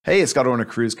Hey, it's Scott Orn of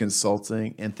Cruise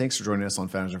Consulting, and thanks for joining us on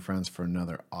Founders and Friends for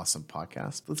another awesome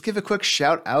podcast. Let's give a quick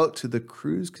shout out to the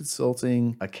Cruise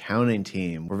Consulting accounting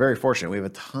team. We're very fortunate. We have a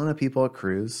ton of people at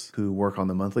Cruise who work on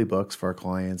the monthly books for our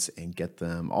clients and get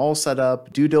them all set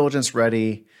up, due diligence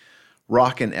ready,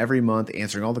 rocking every month,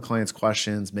 answering all the clients'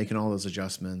 questions, making all those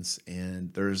adjustments.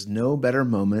 And there's no better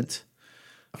moment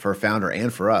for a founder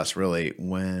and for us, really,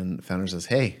 when the founder says,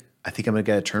 hey, I think I'm going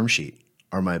to get a term sheet.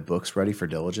 Are my books ready for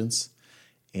diligence?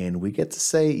 And we get to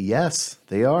say, yes,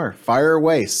 they are. Fire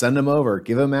away, send them over,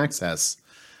 give them access.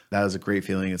 That is a great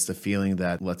feeling. It's the feeling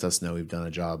that lets us know we've done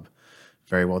a job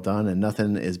very well done. And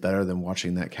nothing is better than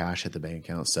watching that cash hit the bank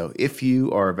account. So if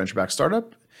you are a venture-backed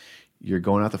startup, you're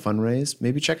going out to fundraise,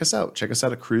 maybe check us out. Check us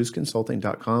out at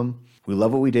cruiseconsulting.com. We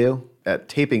love what we do. At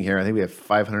Taping here, I think we have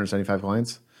 575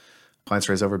 clients. Clients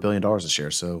raise over $1 billion this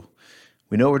year. So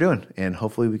we know what we're doing. And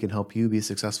hopefully we can help you be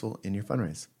successful in your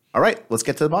fundraise. All right, let's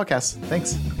get to the podcast.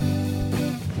 Thanks.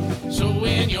 So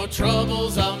when your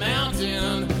troubles are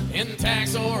mounting in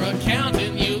tax or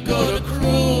accounting, you go to Cruise,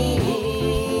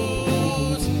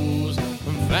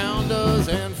 Founders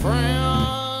and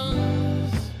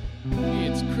Friends.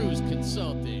 It's Cruise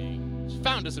Consulting,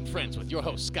 Founders and Friends with your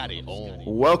host, Scotty Orn.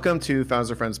 Welcome to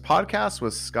Founders and Friends podcast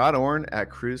with Scott Orn at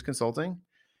Cruise Consulting.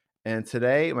 And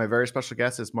today, my very special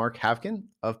guest is Mark Havkin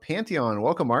of Pantheon.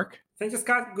 Welcome, Mark. Thank you,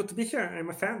 Scott. Good to be here. I'm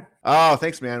a fan. Oh,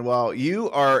 thanks, man. Well, you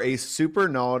are a super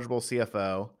knowledgeable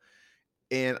CFO.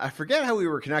 And I forget how we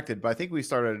were connected, but I think we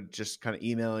started just kind of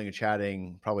emailing and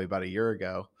chatting probably about a year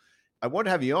ago. I want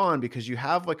to have you on because you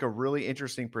have like a really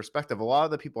interesting perspective. A lot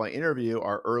of the people I interview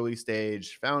are early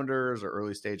stage founders or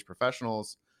early stage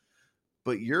professionals,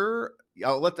 but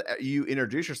I'll let you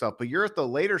introduce yourself, but you're at the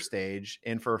later stage.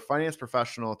 And for a finance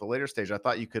professional at the later stage, I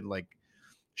thought you could like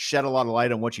shed a lot of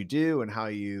light on what you do and how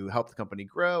you help the company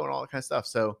grow and all that kind of stuff.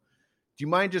 So do you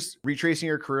mind just retracing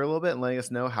your career a little bit and letting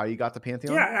us know how you got to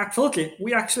Pantheon? Yeah, absolutely.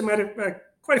 We actually met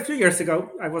quite a few years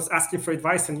ago. I was asking for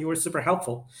advice and you were super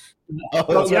helpful.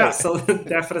 Right. So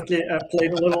definitely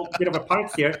played a little bit of a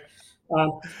part here.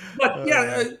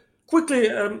 Quickly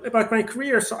about my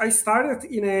career. So I started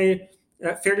in a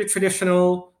fairly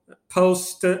traditional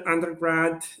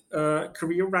post-undergrad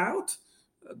career route.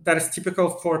 That is typical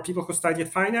for people who studied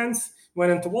finance.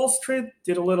 Went into Wall Street,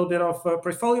 did a little bit of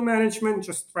portfolio management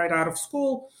just right out of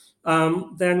school.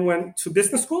 Then went to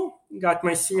business school, got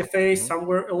my CFA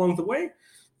somewhere along the way.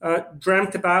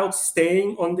 Dreamt about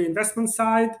staying on the investment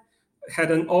side.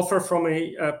 Had an offer from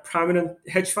a prominent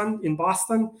hedge fund in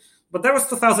Boston, but that was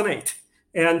 2008.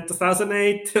 And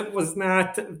 2008 was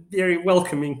not very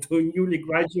welcoming to a newly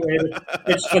graduated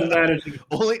hedge fund manager.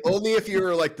 Only if you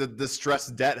were like the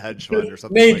distressed debt hedge fund or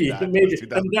something maybe, like that. Maybe.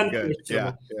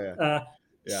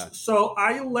 Yeah. So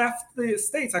I left the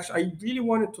States. Actually, I really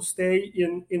wanted to stay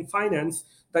in finance.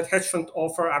 That hedge fund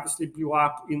offer obviously blew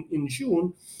up in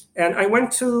June. And I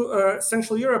went to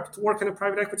Central Europe to work in a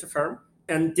private equity firm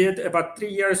and did about 3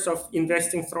 years of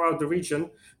investing throughout the region,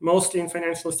 mostly in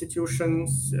financial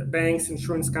institutions, banks,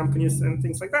 insurance companies, and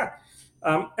things like that.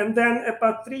 And then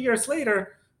about 3 years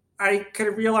later, I kind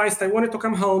of realized I wanted to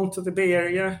come home to the Bay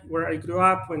Area where I grew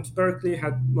up, went to Berkeley,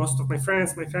 had most of my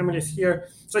friends, my family is here.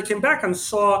 So I came back and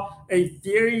saw a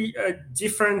very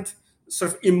different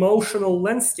sort of emotional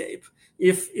landscape.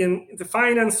 If in the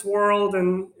finance world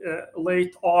in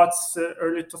late aughts,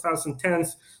 early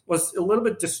 2010s was a little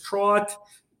bit distraught,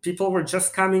 people were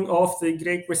just coming off the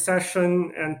Great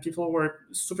Recession and people were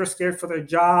super scared for their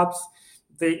jobs.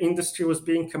 The industry was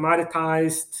being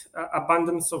commoditized,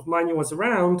 abundance of money was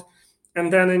around.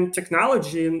 And then in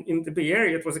technology in the Bay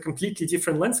Area, it was a completely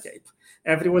different landscape.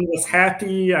 Everyone was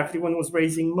happy, everyone was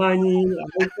raising money,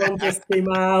 iPhone just came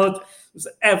out,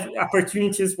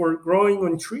 opportunities were growing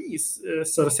on trees,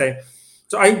 so to say.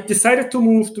 So I decided to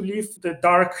leave the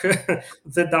dark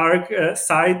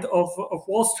side of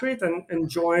Wall Street and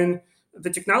join the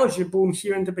technology boom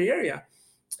here in the Bay Area.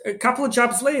 A couple of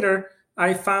jobs later,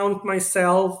 I found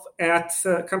myself at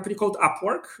a company called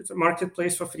Upwork. It's a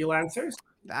marketplace for freelancers.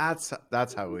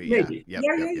 That's how we. Maybe. Yep.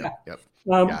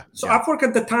 So Upwork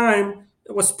at the time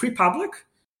was pre-public.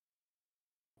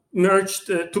 Merged,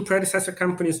 two predecessor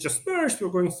companies just merged. We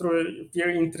were going through a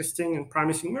very interesting and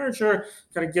promising merger,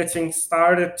 kind of getting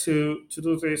started to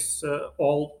do this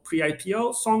all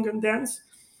pre-IPO song and dance.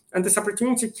 And this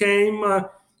opportunity came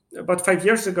about 5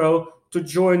 years ago to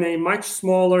join a much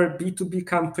smaller B2B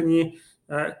company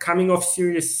coming off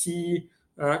Series C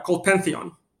called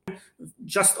Pantheon.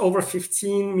 Just over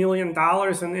 $15 million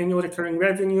in annual recurring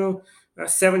revenue,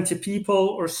 70 people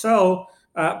or so.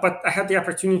 But I had the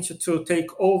opportunity to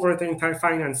take over the entire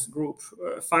finance group,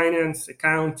 finance,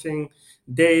 accounting,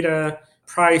 data,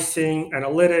 pricing,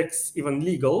 analytics, even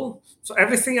legal. So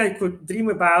everything I could dream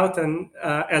about, and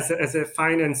as a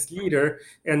finance leader,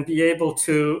 and be able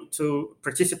to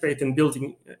participate in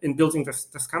building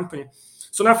this company.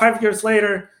 So now 5 years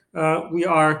later, we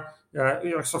are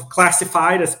sort of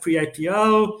classified as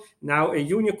pre-IPO, now a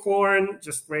unicorn,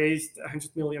 just raised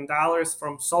 $100 million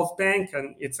from SoftBank,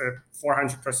 and it's a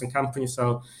 400-person company.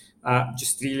 So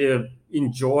just really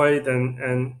enjoyed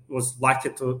and was lucky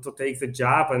to take the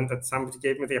job, and that somebody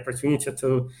gave me the opportunity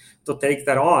to take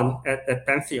that on at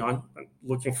Pantheon. I'm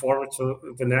looking forward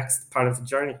to the next part of the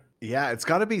journey. Yeah, it's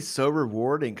got to be so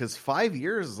rewarding because 5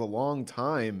 years is a long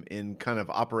time in kind of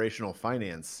operational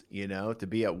finance, to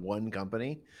be at one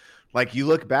company. Like you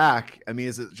look back, I mean,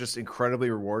 is it just incredibly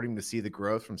rewarding to see the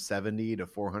growth from 70 to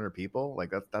 400 people?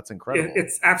 Like that's incredible.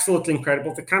 It's absolutely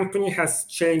incredible. The company has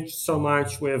changed so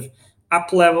much. We've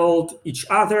up-leveled each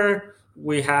other.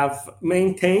 We have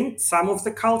maintained some of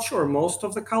the culture or most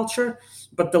of the culture,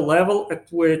 but the level at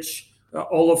which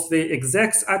all of the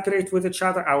execs operate with each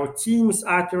other, our teams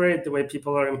operate, the way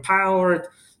people are empowered,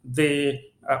 the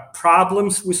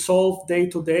problems we solve day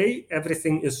to day,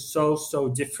 everything is so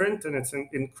different, and it's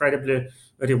incredibly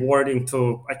rewarding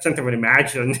I can't even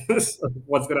imagine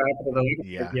what's going to happen in the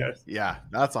next 5 years. Yeah,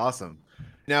 that's awesome.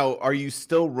 Now, are you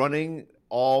still running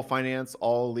all finance,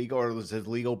 all legal, or is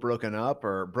legal broken up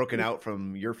or broken out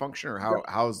from your function, or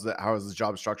how is the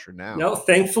job structured now? No,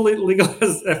 thankfully, legal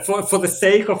is for the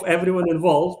sake of everyone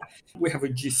involved. We have a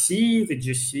GC. The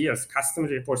GC as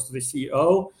customary reports to the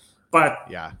CEO, but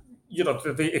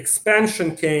the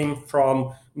expansion came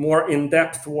from more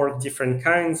in-depth work, different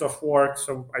kinds of work.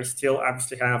 So I still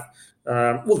obviously have,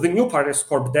 the new part is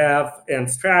corp dev and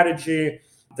strategy.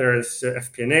 There's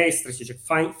FP&A, strategic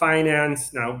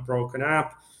finance, now broken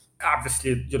up.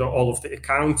 Obviously, all of the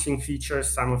accounting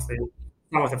features, some of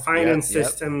the finance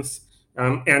systems,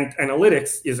 and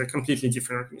analytics is a completely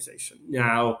different organization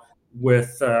now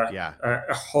with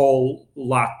a whole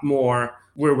lot more.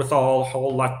 We're with a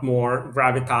whole lot more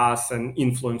gravitas and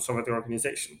influence over the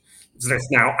organization. There's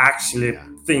now actually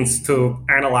things to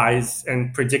analyze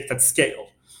and predict at scale,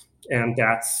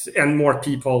 and more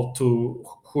people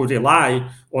who rely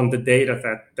on the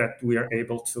data that we are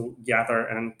able to gather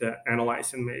and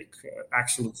analyze and make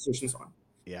actionable decisions on.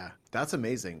 Yeah, that's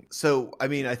amazing. So, I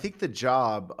mean, I think the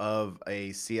job of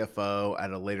a CFO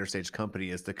at a later stage company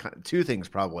is two things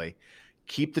probably.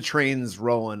 Keep the trains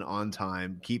rolling on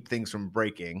time, keep things from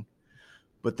breaking.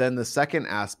 But then the second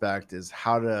aspect is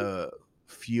how to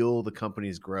fuel the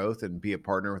company's growth and be a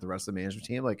partner with the rest of the management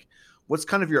team. Like, what's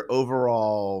kind of your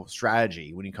overall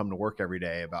strategy when you come to work every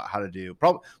day about how to do?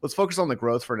 Let's focus on the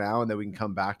growth for now, and then we can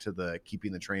come back to the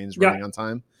keeping the trains running on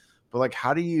time. But like,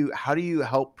 how do you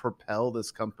help propel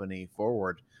this company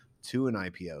forward to an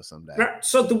IPO someday?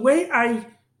 So the way I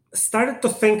started to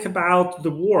think about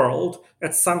the world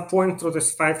at some point through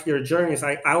this 5-year journey is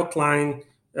I outlined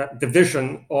the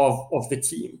vision of the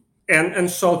team. And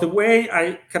so the way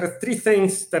I kind of three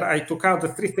things that I took out, the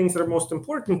three things that are most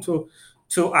important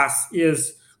to us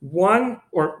is one,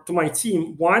 or to my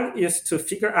team, one is to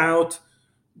figure out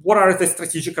what are the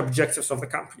strategic objectives of the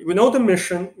company. We know the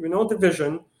mission, we know the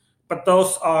vision, but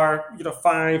those are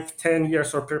 5, 10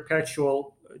 years or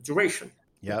perpetual duration.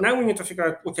 Yep. Now we need to figure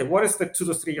out, okay, what is the 2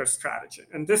 to 3 year strategy?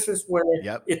 And this is where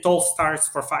it all starts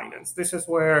for finance. This is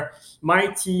where my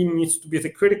team needs to be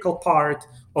the critical part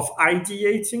of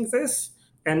ideating this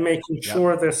and making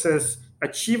sure this is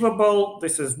achievable,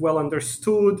 this is well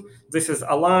understood, this is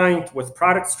aligned with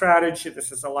product strategy,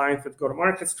 this is aligned with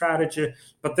go-to-market strategy.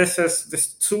 But this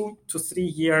 2 to 3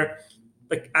 year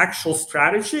actual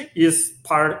strategy is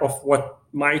part of what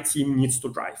my team needs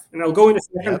to drive. And I'll go in a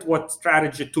second what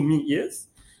strategy to me is.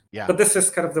 But this is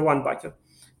kind of the one bucket.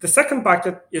 The second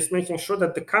bucket is making sure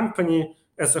that the company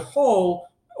as a whole,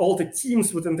 all the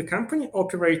teams within the company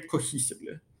operate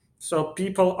cohesively. So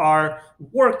people are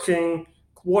working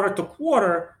quarter to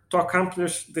quarter to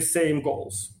accomplish the same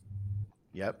goals.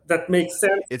 Yep. That makes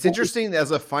sense. It's interesting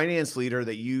as a finance leader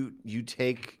that you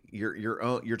take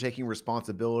you're taking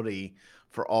responsibility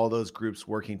for all those groups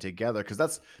working together, because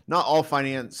that's not all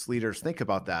finance leaders think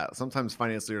about that. Sometimes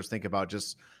finance leaders think about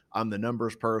just I'm the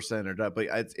numbers person, but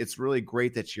it's really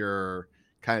great that you're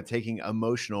kind of taking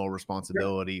emotional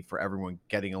responsibility for everyone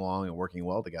getting along and working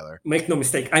well together. Make no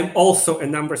mistake, I'm also a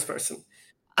numbers person.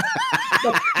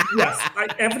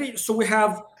 Yes, so we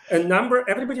have a number.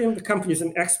 Everybody in the company is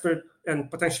an expert and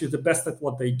potentially the best at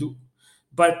what they do.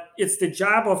 But it's the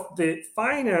job of the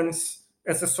finance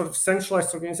as a sort of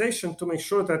centralized organization to make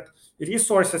sure that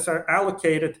resources are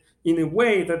allocated in a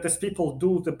way that these people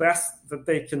do the best that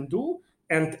they can do,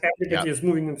 and everybody is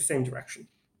moving in the same direction.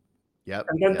 Yep.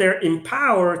 And then they're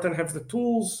empowered and have the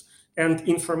tools and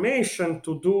information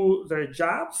to do their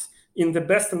jobs in the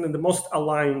best and in the most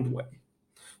aligned way.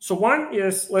 So one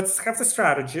is, let's have the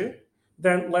strategy.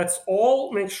 Then let's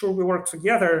all make sure we work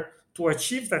together to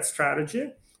achieve that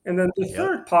strategy. And then the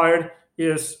third part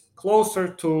is closer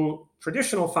to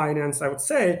traditional finance, I would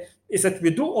say, is that we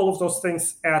do all of those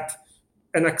things at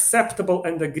an acceptable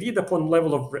and agreed upon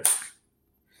level of risk.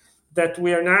 That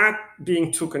we are not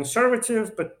being too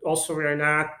conservative, but also we are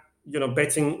not,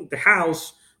 betting the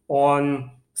house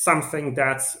on something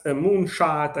that's a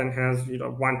moonshot and has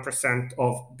 1%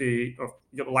 of the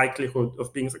likelihood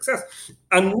of being success,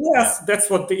 unless that's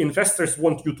what the investors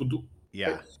want you to do.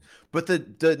 Yeah. Right? But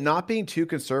the not being too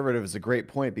conservative is a great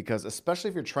point, because especially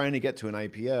if you're trying to get to an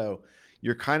IPO,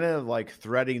 you're kind of like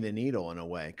threading the needle in a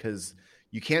way, because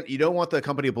you don't want the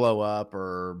company to blow up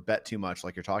or bet too much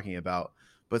like you're talking about.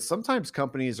 But sometimes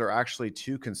companies are actually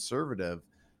too conservative,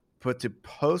 but to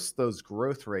post those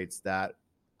growth rates that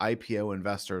IPO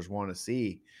investors want to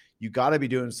see, you got to be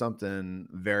doing something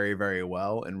very, very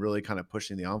well and really kind of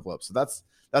pushing the envelope. So that's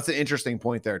an interesting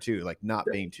point there too, like not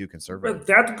being too conservative. But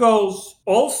that goes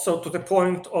also to the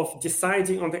point of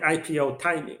deciding on the IPO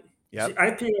timing. Yep. The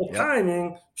IPO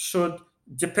timing should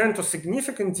depend to a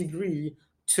significant degree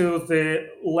to the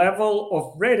level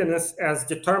of readiness as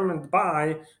determined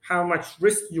by how much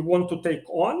risk you want to take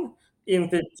on in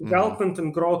the development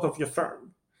and growth of your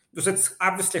firm. Because it's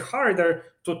obviously harder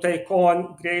to take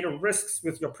on greater risks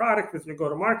with your product, with your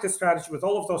go-to-market strategy, with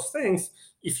all of those things,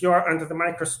 if you're under the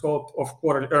microscope of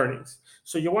quarterly earnings.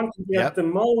 So you want to get the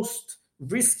most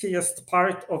riskiest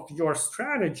part of your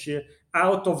strategy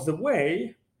out of the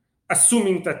way,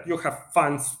 assuming that you have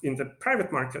funds in the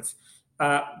private markets.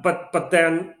 But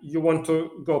then you want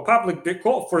to go public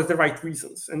for the right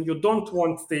reasons. And you don't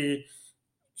want the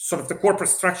sort of the corporate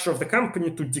structure of the company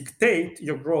to dictate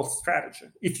your growth strategy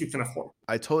if you can afford it.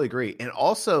 I totally agree. And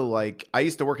also, like, I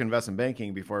used to work in investment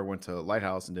banking before I went to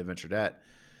Lighthouse and did venture debt.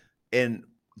 And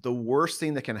the worst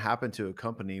thing that can happen to a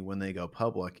company when they go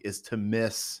public is to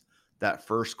miss that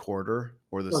first quarter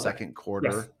or the second quarter.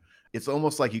 Yes. It's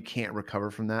almost like you can't recover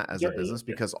from that as a business,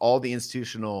 because all the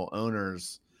institutional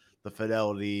owners, the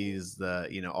Fidelities,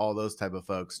 all those type of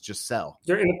folks just sell.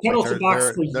 They're in a penalty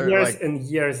box for years and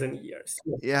years and years.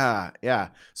 Yeah.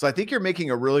 So I think you're making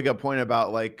a really good point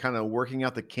about like kind of working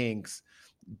out the kinks,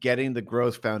 getting the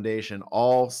growth foundation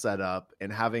all set up,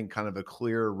 and having kind of a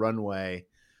clear runway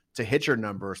to hit your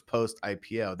numbers post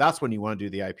IPO. That's when you want to do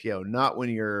the IPO, not when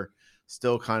you're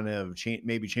still kind of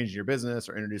maybe changing your business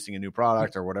or introducing a new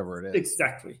product or whatever it is.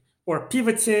 Exactly. Or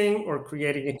pivoting or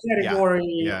creating a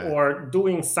category or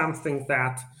doing something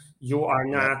that you are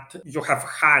not, you have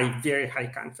very high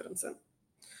confidence in.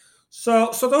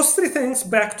 So those three things,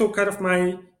 back to kind of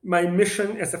my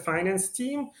mission as a finance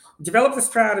team: develop the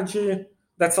strategy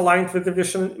that's aligned with the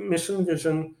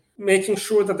vision, making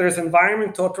sure that there's an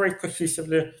environment to operate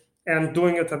cohesively, and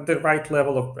doing it at the right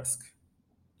level of risk.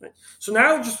 Right? So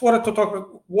now I just wanted to talk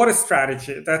about what is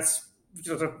strategy. That's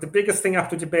the biggest thing up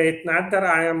to debate. Not that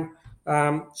I am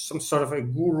some sort of a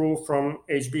guru from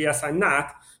HBS, I'm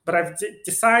not, but I've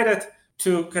decided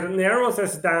to kind of narrow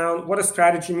this down. What does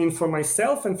strategy mean for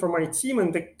myself and for my team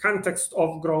in the context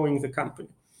of growing the company?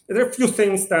 There are a few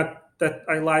things that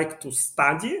I like to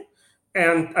study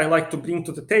and I like to bring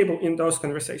to the table in those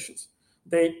conversations.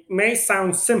 They may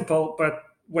sound simple, but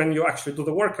when you actually do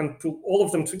the work and put all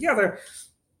of them together,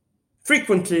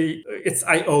 frequently it's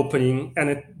eye-opening, and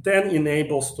it then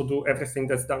enables to do everything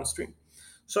that's downstream.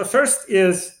 So first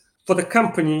is, for the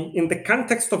company, in the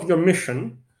context of your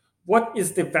mission, what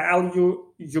is the value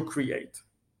you create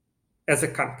as a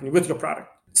company with your product?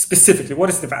 Specifically, what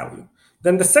is the value?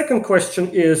 Then the second question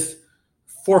is,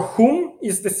 for whom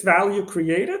is this value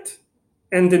created,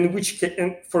 and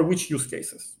for which use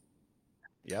cases?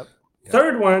 Yep.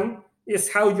 Third one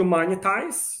is how you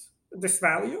monetize this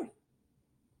value.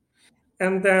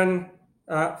 And then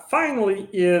finally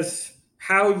is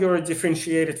how you're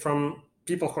differentiated from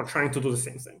people who are trying to do the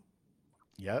same thing.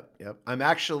 Yep. I'm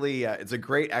actually, it's a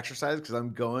great exercise because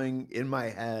I'm going in my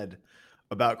head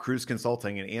about Cruise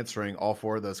Consulting and answering all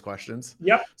four of those questions.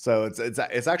 Yep. So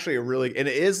it's actually a really, and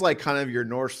it is like kind of your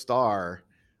North Star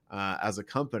as a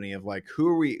company of like, who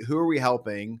are we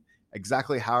helping?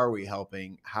 Exactly how are we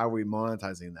helping? How are we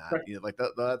monetizing that? Right. You know, like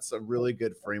that's a really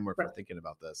good framework for thinking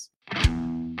about this.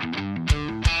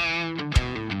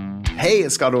 Hey,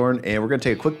 it's Scott Orn, and we're going to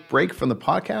take a quick break from the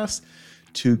podcast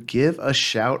to give a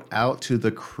shout out to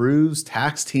the Cruise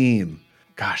tax team.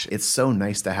 Gosh, it's so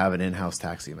nice to have an in-house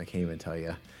tax team. I can't even tell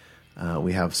you.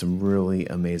 We have some really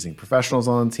amazing professionals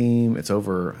on the team. It's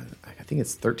over, I think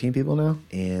it's 13 people now.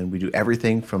 And we do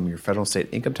everything from your federal and state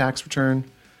income tax return,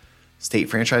 state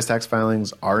franchise tax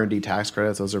filings, R&D tax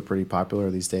credits. Those are pretty popular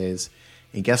these days.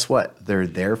 And guess what? They're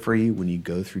there for you when you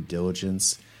go through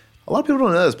diligence. A lot of people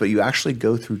don't know this, but you actually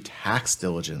go through tax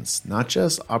diligence, not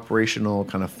just operational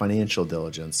kind of financial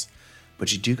diligence,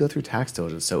 but you do go through tax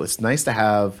diligence. So it's nice to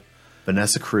have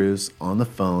Vanessa Cruz on the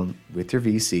phone with your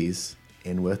VCs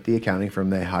and with the accounting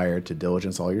firm they hired to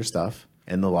diligence all your stuff,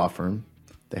 and the law firm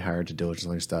they hired to diligence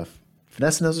all your stuff.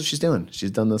 Vanessa knows what she's doing.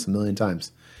 She's done this a million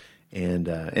times. And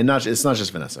it's not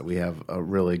just Vanessa. We have a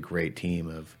really great team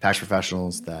of tax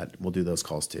professionals that will do those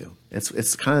calls too.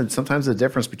 It's kind of sometimes the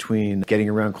difference between getting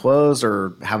around closed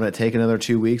or having it take another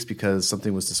 2 weeks because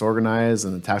something was disorganized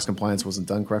and the tax compliance wasn't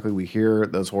done correctly. We hear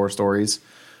those horror stories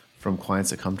from clients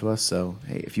that come to us. So,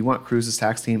 hey, if you want Cruz's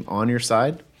tax team on your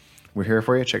side, we're here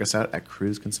for you. Check us out at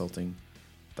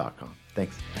cruzconsulting.com.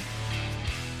 Thanks.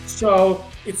 So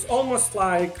it's almost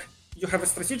like you have a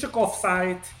strategic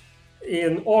offsite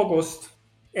in August,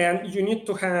 and you need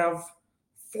to have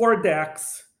 4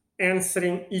 decks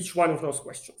answering each one of those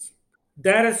questions.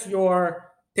 That is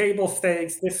your table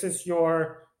stakes. This is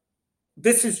your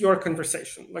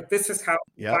conversation. Like, this is how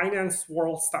finance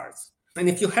world starts. And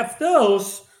if you have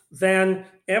those, then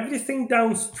everything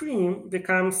downstream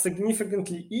becomes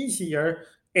significantly easier,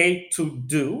 A, to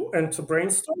do and to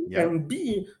brainstorm, and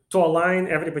B, to align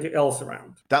everybody else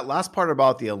around. That last part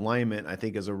about the alignment, I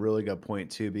think, is a really good point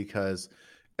too, because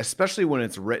especially when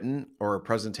it's written or a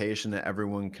presentation that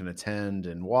everyone can attend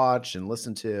and watch and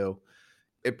listen to,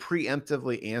 it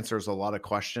preemptively answers a lot of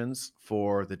questions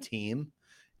for the team.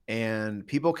 And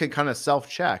people can kind of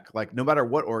self-check, like no matter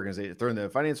what organization, if they're in the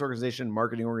finance organization,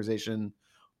 marketing organization,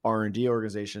 R&D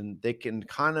organization, they can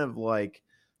kind of like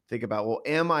think about, well,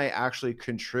 am I actually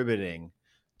contributing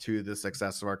to the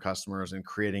success of our customers and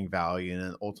creating value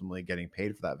and ultimately getting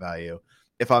paid for that value?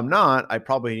 If I'm not, I'm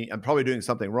probably doing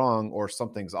something wrong or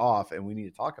something's off and we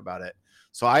need to talk about it.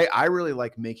 So I really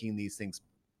like making these things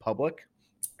public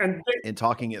and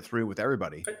talking it through with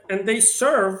everybody. And they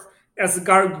serve as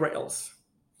guardrails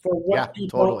for what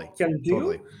people can do.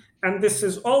 Totally. And this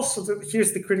is also,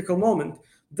 here's the critical moment.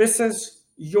 This is,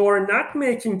 you're not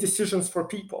making decisions for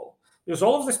people, because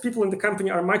all of these people in the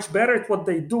company are much better at what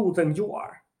they do than you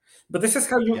are. But this is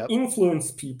how you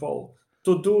influence people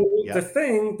to do the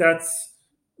thing that's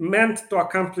meant to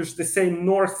accomplish the same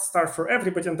North Star for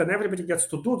everybody, and then everybody gets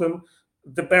to do them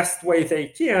the best way they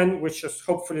can, which is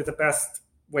hopefully the best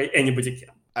way anybody can.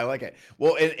 I like it.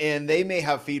 Well, and they may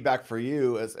have feedback for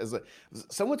you.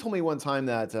 Someone told me one time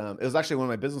that it was actually one of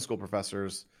my business school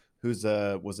professors was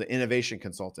an innovation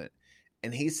consultant.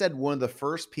 And he said one of the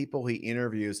first people he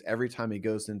interviews every time he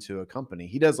goes into a company,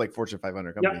 he does like Fortune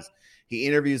 500 companies, he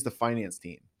interviews the finance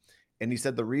team. And he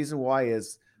said the reason why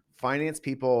is finance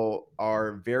people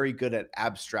are very good at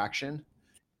abstraction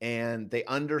and they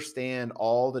understand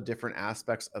all the different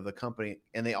aspects of the company,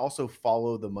 and they also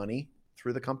follow the money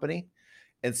through the company.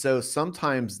 And so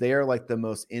sometimes they're like the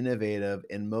most innovative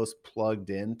and most plugged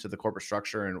into the corporate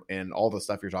structure and all the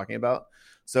stuff you're talking about.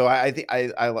 So I think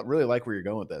I really like where you're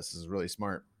going with this. This is really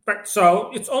smart. Right.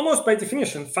 So it's almost by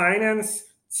definition, finance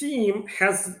team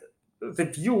has the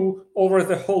view over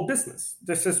the whole business.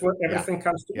 This is where everything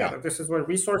comes together. This is where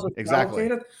resources are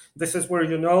allocated. This is where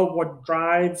you know what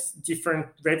drives different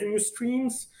revenue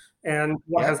streams and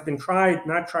what has been tried,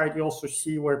 not tried. You also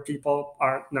see where people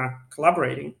are not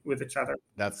collaborating with each other.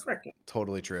 That's correctly.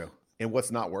 Totally true. And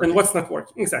what's not working.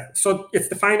 Exactly. So it's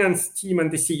the finance team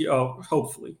and the CEO,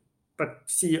 hopefully. But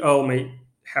CEO may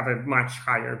have a much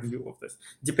higher view of this,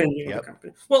 depending on the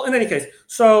company. Well, in any case,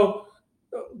 so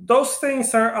those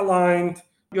things are aligned.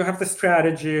 You have the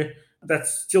strategy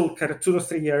that's still kind of 2 to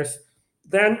 3 years.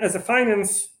 Then as a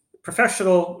finance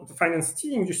professional, the finance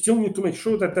team, you still need to make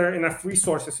sure that there are enough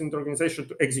resources in the organization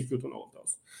to execute on all of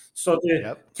those. So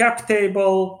the cap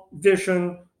table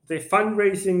vision, the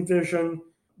fundraising vision,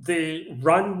 the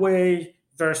runway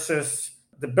versus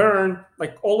the burn,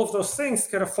 like all of those things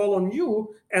kind of fall on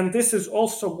you. And this is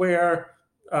also where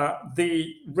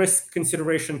the risk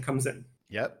consideration comes in.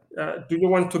 Do you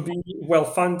want to be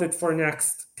well-funded for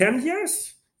next 10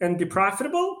 years and be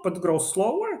profitable but grow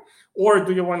slower? Or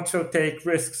do you want to take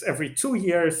risks every 2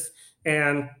 years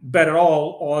and bet it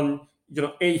all on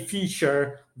a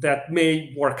feature that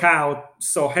may work out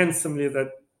so handsomely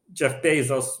that Jeff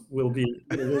Bezos will be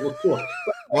cool.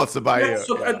 Wants to buy you.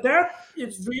 So that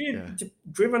is really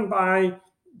driven by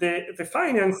the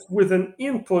finance with an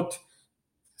input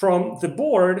from the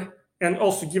board, and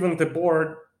also given the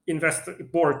board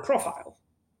profile.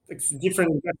 It's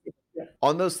different.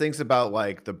 On those things about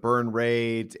like the burn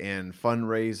rate and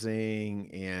fundraising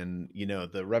and,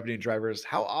 the revenue drivers,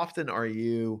 how often are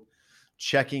you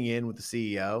checking in with the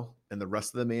CEO and the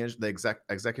rest of the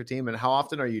executive team? And how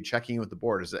often are you checking in with the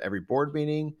board? Is it every board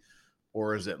meeting,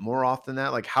 or is it more often than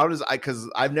that? Like, because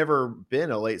I've never been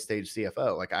a late stage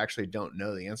CFO. Like, I actually don't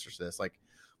know the answers to this. Like,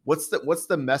 what's the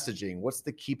messaging? What's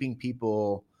the keeping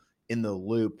people in the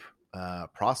loop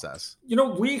process?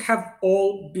 We have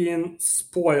all been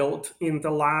spoiled in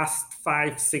the last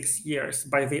 5-6 years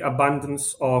by the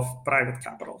abundance of private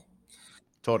capital.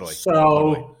 Totally.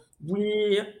 So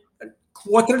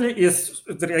quarterly is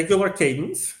the regular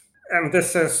cadence, and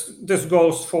this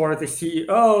goes for the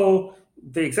CEO,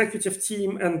 the executive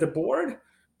team, and the board.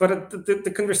 But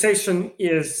the conversation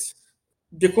is,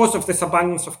 because of this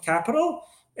abundance of capital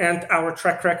and our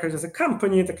track record as a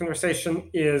company, the conversation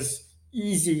is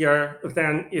easier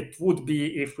than it would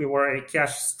be if we were a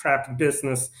cash-strapped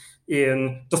business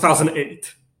in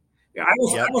 2008. I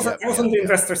was on the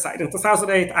investor side. In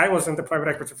 2008, I was in the private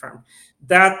equity firm.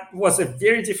 That was a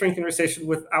very different conversation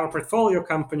with our portfolio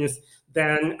companies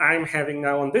than I'm having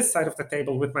now on this side of the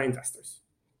table with my investors.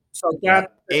 So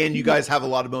and you guys have a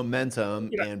lot of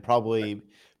momentum, and probably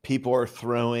people are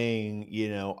throwing,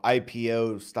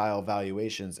 IPO style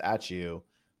valuations at you,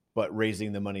 but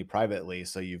raising the money privately.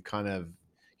 So you're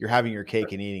having your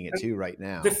cake and eating it too right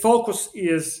now. The focus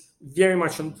is very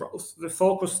much on growth. The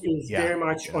focus is very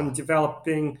much on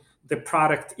developing the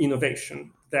product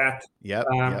innovation that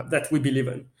we believe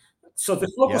in. So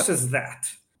the focus is that.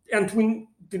 And when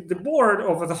the board,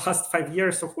 over the last 5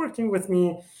 years of working with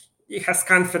me, it has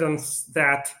confidence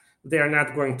that they are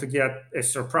not going to get a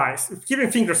surprise.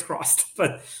 Keeping fingers crossed,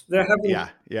 but they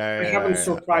haven't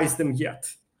surprised them yet.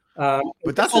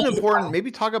 But that's an important,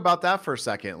 maybe talk about that for a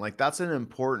second. Like, that's an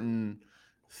important,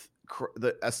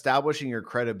 establishing your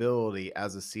credibility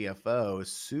as a CFO is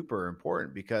super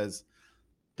important, because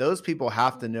those people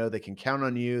have to know they can count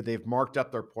on you. They've marked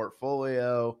up their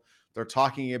portfolio. They're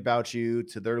talking about you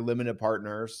to their limited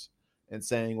partners and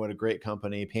saying what a great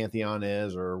company Pantheon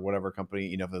is, or whatever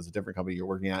company, if there's a different company you're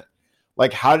working at.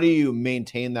 Like, how do you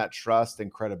maintain that trust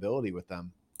and credibility with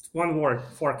them? One word: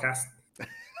 forecast.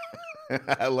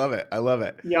 I love it.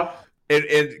 Yep.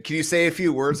 And can you say a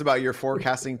few words about your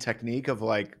forecasting technique of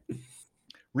like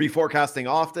reforecasting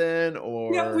often,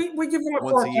 or we give them a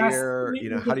once forecast. A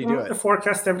year? How do you do it? A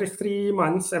forecast every 3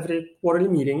 months, every quarterly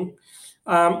meeting.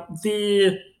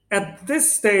 At this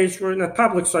stage, we're not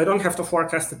public, so I don't have to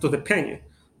forecast it to the penny.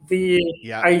 The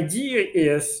idea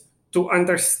is to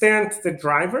understand the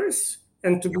drivers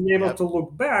and to be able to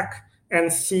look back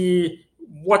and see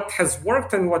what has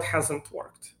worked and what hasn't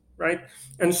worked, right?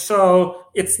 And so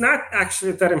it's not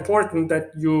actually that important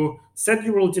that you said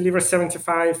you will deliver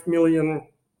 $75 million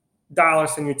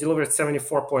and you delivered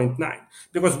 74.9,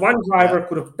 because one driver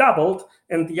could have doubled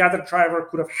and the other driver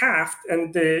could have halved,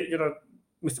 and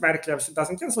mathematically obviously it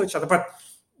doesn't cancel each other, but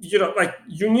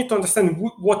you need to understand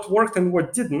what worked and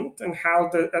what didn't, and how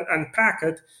to unpack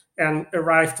it and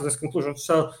arrive to this conclusion.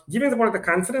 So giving the board the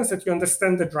confidence that you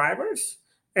understand the drivers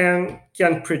and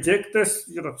can predict this,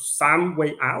 some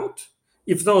way out.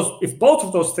 If both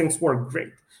of those things work,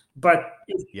 great. But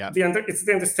it's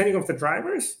the understanding of the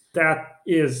drivers that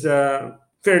is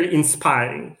fairly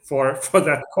inspiring for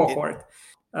that cohort.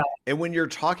 And when you're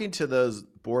talking to those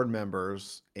board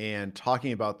members and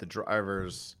talking about the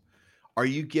drivers, are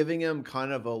you giving them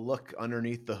kind of a look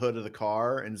underneath the hood of the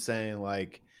car and saying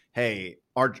like, hey,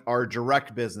 our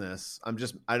direct business,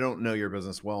 I don't know your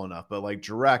business well enough, but like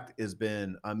direct has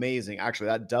been amazing. Actually,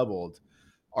 that doubled.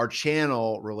 Our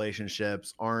channel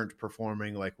relationships aren't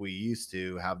performing like we used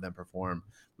to have them perform.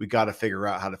 We got to figure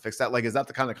out how to fix that. Like, is that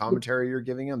the kind of commentary you're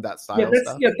giving them, that style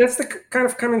stuff? Yeah, that's the kind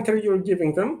of commentary you're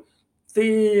giving them.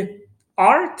 The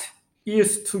art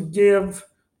is to give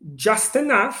just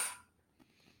enough,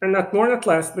 and not more, not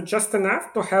less, but just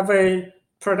enough to have a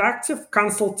productive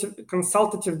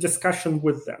consultative discussion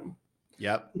with them.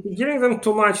 Yep. If you're giving them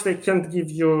too much, they can't give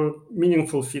you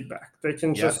meaningful feedback. They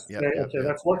can just say,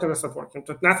 that's working, that's not working.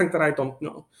 But nothing that I don't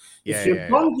know. If you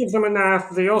don't give them enough,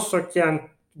 they also can't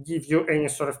give you any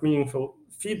sort of meaningful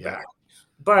feedback. Yeah.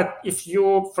 But if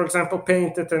you, for example,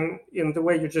 paint it in the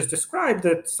way you just described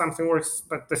it, something works,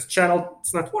 but this channel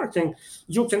is not working,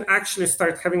 you can actually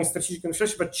start having a strategic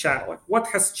conversation about channel. Like, what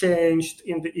has changed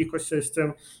in the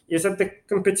ecosystem? Is it the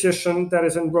competition that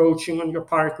is encroaching on your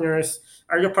partners?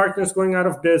 Are your partners going out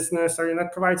of business? Are you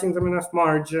not providing them enough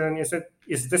margin?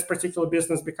 Is this particular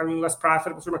business becoming less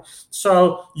profitable?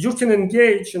 So you can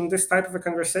engage in this type of a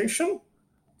conversation,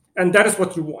 and that is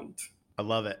what you want. I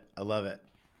love it.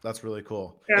 That's really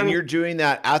cool. And And you're doing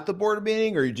that at the board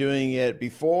meeting, or are you doing it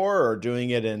before, or doing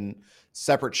it in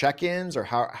separate check-ins, or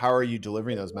how are you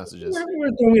delivering those messages? we're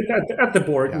doing it at the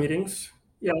board Yeah. meetings.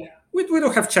 Yeah, we do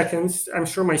have check-ins. I'm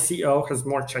sure my CEO has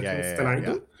more Yeah, check-ins than I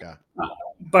do. Yeah.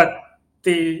 But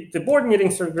the board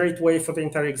meetings are a great way for the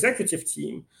entire executive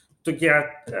team to get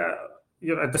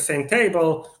at the same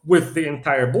table with the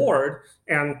entire board,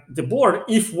 and the board,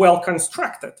 if well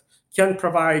constructed, can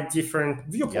provide different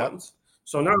viewpoints.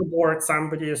 So now board,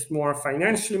 somebody is more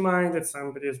financially minded,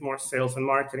 somebody is more sales and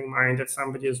marketing minded,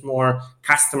 somebody is more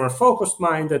customer focused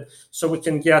minded. So we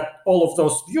can get all of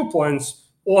those viewpoints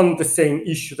on the same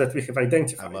issue that we have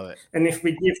identified. I love it. And if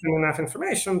we give them enough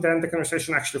information, then the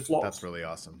conversation actually flows. That's really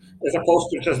awesome. As opposed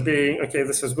to just being, okay,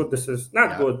 this is good, this is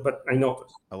not good, but I know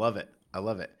this. I love it.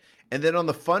 And then on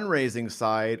the fundraising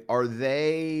side,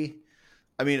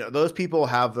 those people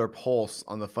have their pulse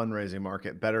on the fundraising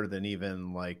market better than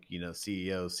even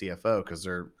CEO, CFO, because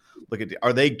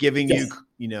are they giving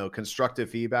you constructive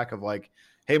feedback of like,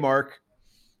 hey, Mark,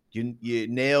 you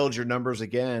nailed your numbers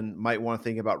again, might want to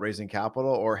think about raising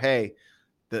capital, or hey,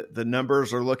 the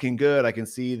numbers are looking good, I can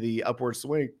see the upward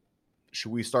swing,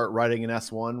 should we start writing an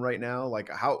S1 right now? Like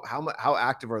how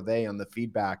active are they on the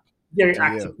feedback? Very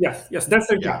active. Yes, that's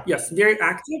their job. Yes, very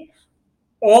active.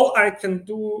 All I can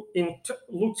do in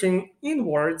looking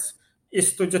inwards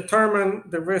is to determine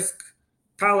the risk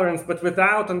tolerance, but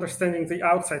without understanding the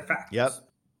outside factors. Yep.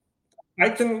 I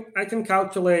can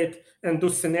calculate and do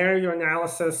scenario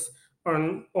analysis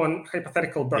on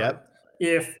hypothetical burn. Yep.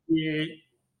 If we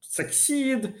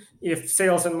succeed, if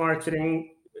sales and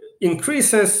marketing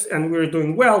increases and we're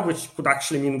doing well, which could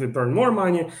actually mean we burn more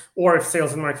money, or if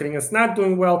sales and marketing is not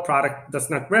doing well, product does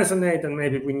not resonate, and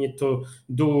maybe we need to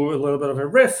do a little bit of a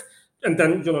riff, and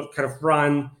then kind of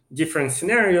run different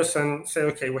scenarios and say,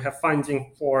 okay, we have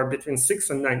funding for between 6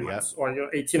 and 9 months, or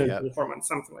 18 and 24 months,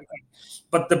 something like that.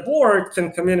 But the board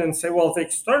can come in and say, well, the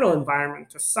external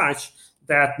environment is such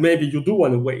that maybe you do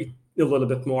want to wait a little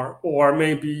bit more, or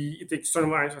maybe the external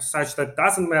environment is such that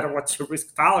doesn't matter what your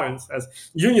risk tolerance is,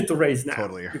 you need to raise now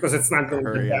because it's not going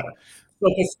to be better.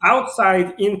 So this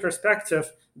outside in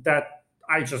perspective that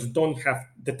I just don't have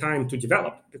the time to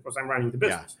develop because I'm running the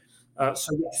business.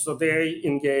 So they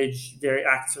engage very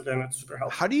actively, and it's super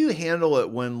helpful. How do you handle it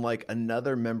when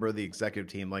another member of the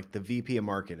executive team, like the VP of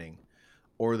marketing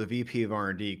or the VP of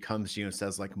R&D, comes to you and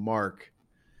says, Mark,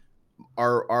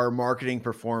 our marketing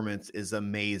performance is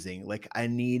amazing. I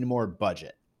need more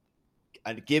budget.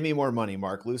 Give me more money,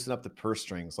 Mark. Loosen up the purse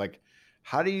strings.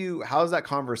 How does that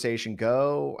conversation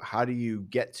go? How do you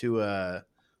get to a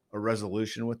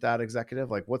resolution with that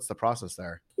executive? What's the process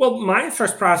there? Well, my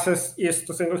first process is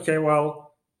to think, okay,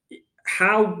 well,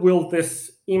 how will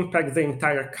this impact the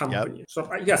entire company? Yep.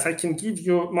 So yes, I can give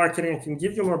you marketing, I can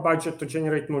give you more budget to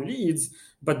generate more leads,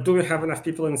 but do you have enough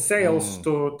people in sales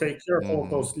to take care of all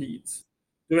those leads?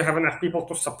 Do you have enough people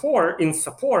to support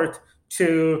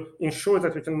to ensure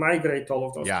that we can migrate all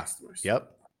of those customers?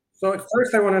 Yep. So at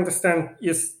first I want to understand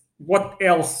is what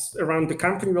else around the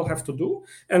company will have to do.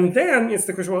 And then it's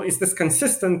the question, well, is this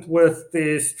consistent with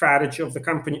the strategy of the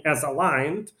company as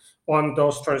aligned on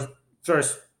those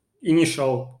first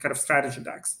initial kind of strategy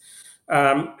decks?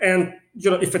 And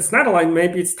if it's not aligned,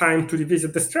 maybe it's time to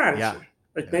revisit the strategy.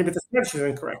 Maybe the strategy is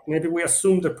incorrect. Maybe we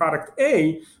assume the product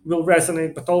A will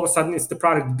resonate, but all of a sudden it's the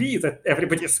product B that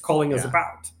everybody is calling us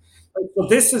about. So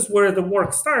this is where the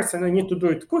work starts, and I need to do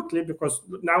it quickly because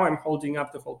now I'm holding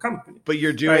up the whole company. But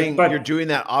you're doing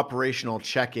that operational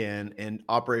check-in and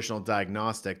operational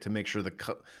diagnostic to make sure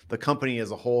the company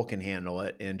as a whole can handle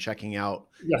it, and checking out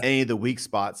any of the weak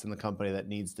spots in the company that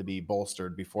needs to be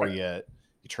bolstered before you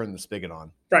turn the spigot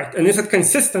on. Right, and is it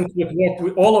consistent with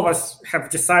what all of us have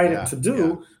decided to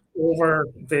do over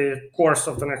the course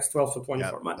of the next 12 to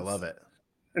 24 months? I love it.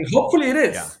 And hopefully it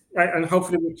is, right? And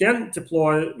hopefully we can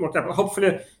deploy more capital.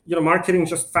 Hopefully, marketing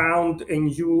just found a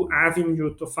new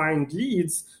avenue to find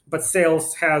leads, but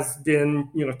sales has been,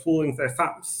 twiddling their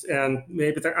thumbs, and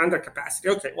maybe they're under capacity.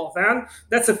 Okay, well then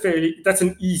that's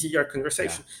an easier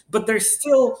conversation. But there's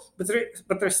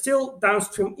still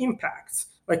downstream impacts.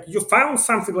 You found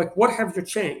something, what have you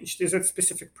changed? Is it a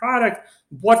specific product?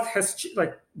 What has,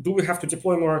 do we have to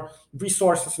deploy more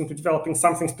resources into developing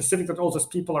something specific that all those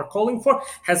people are calling for?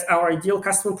 Has our ideal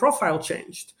customer profile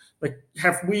changed?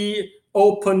 Have we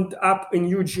opened up a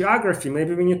new geography?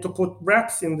 Maybe we need to put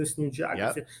reps in this new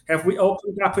geography. Have we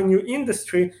opened up a new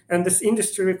industry, and this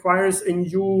industry requires a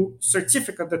new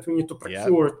certificate that we need to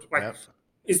procure?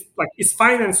 Is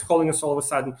finance calling us all of a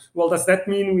sudden? Well, does that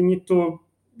mean we need to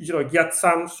get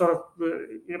some sort of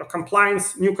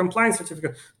new compliance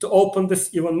certificate to open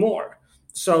this even more?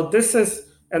 So this is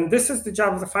And this is the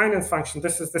job of the finance function.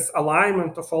 This is this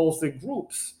alignment of all the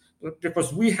groups,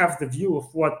 because we have the view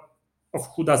of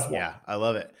who does what. Yeah, I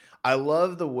love it. I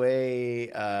love the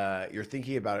way you're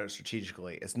thinking about it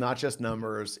strategically. It's not just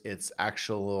numbers, it's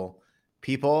actual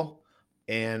people.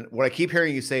 And what I keep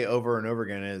hearing you say over and over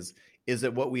again is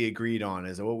it what we agreed on?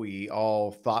 Is it what we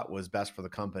all thought was best for the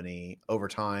company over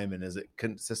time? And is it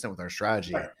consistent with our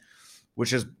strategy? Right.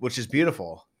 Which is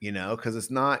beautiful, because it's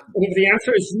not. And if the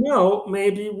answer is no,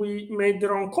 maybe we made the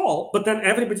wrong call. But then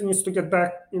everybody needs to get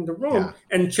back in the room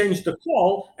and change the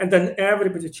call, and then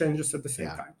everybody changes at the same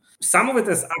time. Some of it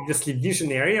is obviously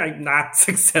visionary. I'm not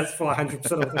successful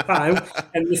 100% of the time,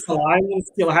 and misalignments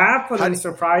still happen, and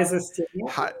surprises still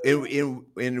happen.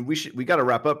 And we got to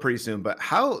wrap up pretty soon. But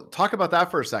talk about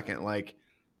that for a second. Like,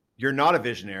 you're not a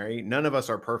visionary. None of us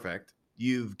are perfect.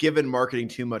 You've given marketing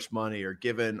too much money, or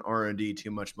given R&D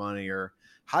too much money, or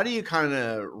how do you kind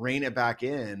of rein it back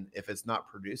in if it's not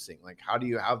producing? Like, how do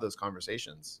you have those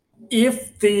conversations?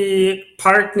 If the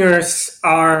partners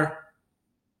are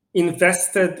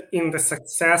invested in the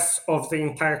success of the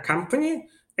entire company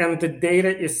and the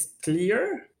data is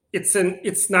clear, it's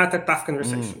not a tough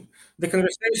conversation. The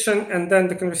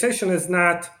conversation is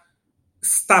not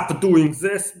stop doing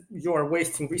this, you're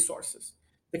wasting resources.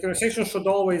 The conversation should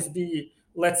always be,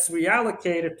 let's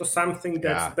reallocate it to something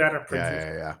that's better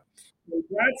produced. And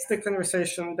that's the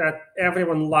conversation that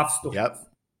everyone loves to have.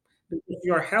 Because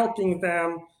you're helping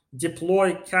them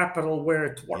deploy capital where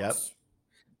it works,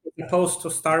 as opposed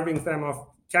to starving them of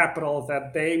capital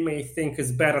that they may think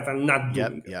is better than not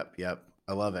doing it.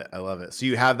 I love it. So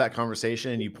you have that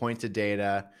conversation and you point to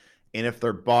data, and if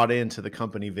they're bought into the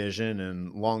company vision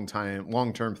and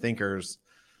long-term thinkers,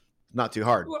 not too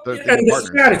hard. And the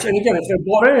strategy, and again, if they're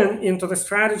bought into the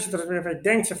strategy that we have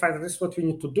identified that this is what we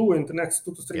need to do in the next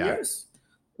 2 to 3 years,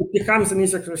 it becomes an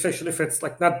easier conversation if it's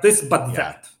like not this, but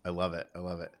that. I love it.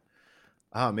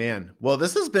 Oh man. Well,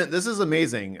 this is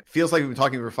amazing. Feels like we've been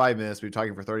talking for 5 minutes. We've been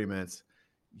talking for 30 minutes.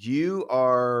 You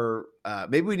are,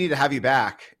 maybe we need to have you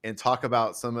back and talk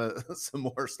about some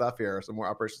more stuff here, some more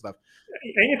operational stuff.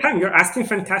 Anytime. You're asking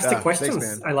fantastic questions.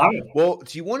 Thanks, I love it. Well,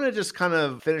 do you want to just kind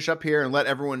of finish up here and let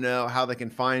everyone know how they can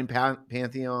find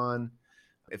Pantheon,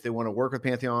 if they want to work with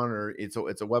Pantheon, or it's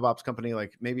a web ops company?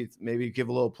 Like maybe give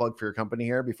a little plug for your company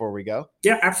here before we go.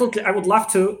 Yeah, absolutely. I would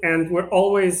love to. And we're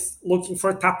always looking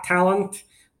for top talent,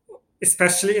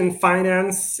 especially in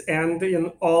finance and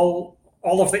in all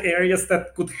of the areas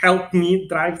that could help me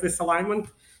drive this alignment.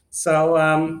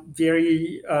 So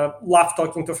very love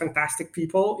talking to fantastic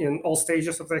people in all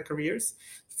stages of their careers.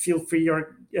 Feel free,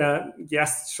 your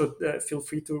guests should feel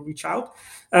free to reach out.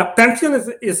 Pantheon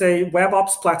is a web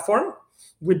ops platform.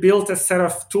 We built a set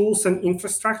of tools and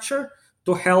infrastructure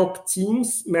to help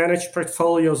teams manage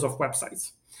portfolios of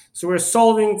websites. So we're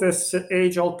solving this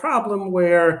age-old problem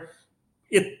where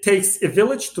it takes a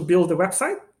village to build a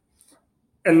website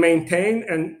and maintain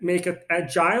and make it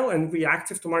agile and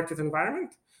reactive to market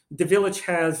environment. The village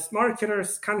has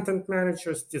marketers, content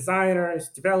managers, designers,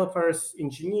 developers,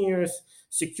 engineers,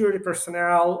 security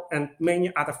personnel, and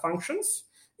many other functions.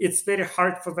 It's very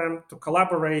hard for them to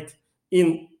collaborate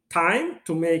in time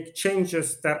to make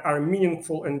changes that are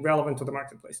meaningful and relevant to the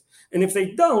marketplace. And if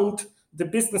they don't, the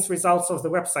business results of the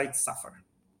website suffer.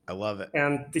 I love it.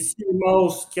 And the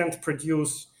CMOs can't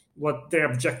produce what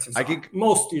their objectives are.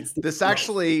 Mostly it's this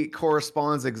actually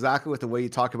corresponds exactly with the way you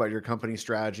talk about your company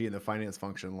strategy and the finance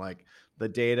function, like the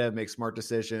data, make smart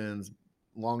decisions,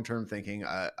 long-term thinking.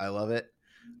 I love it.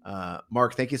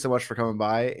 Mark, thank you so much for coming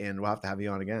by, and we'll have to have you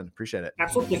on again. Appreciate it.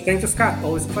 Absolutely. Thank you, Scott.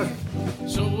 Always a pleasure.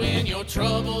 So when your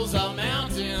troubles are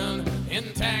mounting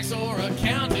in tax or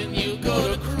accounting, you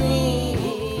go to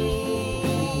Cruise.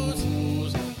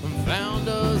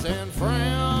 Founders and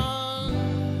friends.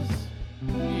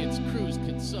 It's Cruise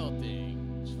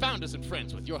Consulting. Founders and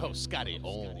friends with your host, Scotty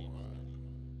O.